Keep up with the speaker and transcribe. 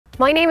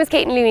My name is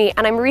Looney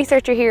and I'm a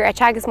researcher here at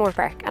Teagasc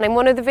Moorepark, and I'm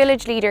one of the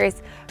village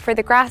leaders for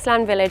the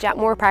Grassland Village at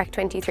Moorepark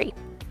 23.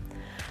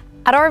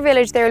 At our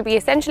village there will be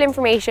essential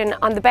information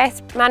on the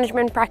best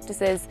management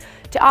practices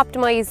to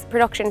optimise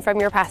production from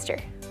your pasture.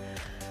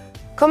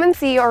 Come and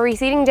see our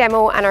reseeding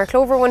demo and our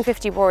Clover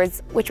 150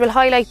 boards, which will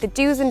highlight the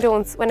do's and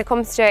don'ts when it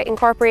comes to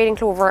incorporating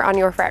clover on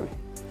your farm.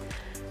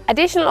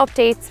 Additional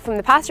updates from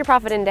the Pasture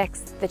Profit Index,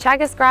 the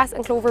Teagasc grass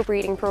and clover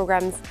breeding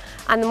programmes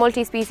and the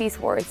multispecies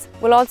swards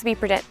will also be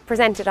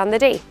presented on the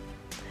day.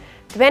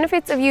 The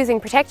benefits of using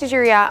protected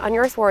urea on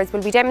your swards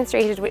will be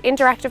demonstrated with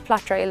interactive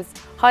plot trials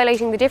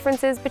highlighting the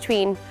differences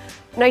between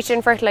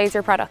nitrogen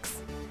fertiliser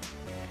products.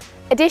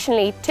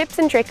 Additionally, tips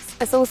and tricks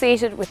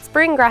associated with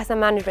spring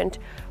grassland management,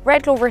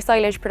 red clover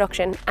silage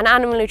production and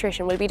animal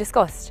nutrition will be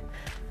discussed.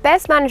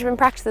 Best management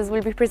practices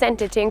will be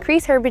presented to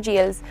increase herbage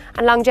yields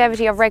and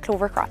longevity of red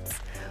clover crops.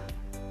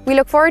 We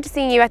look forward to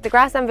seeing you at the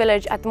Grassland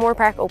Village at the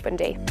Moorepark Open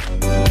Day.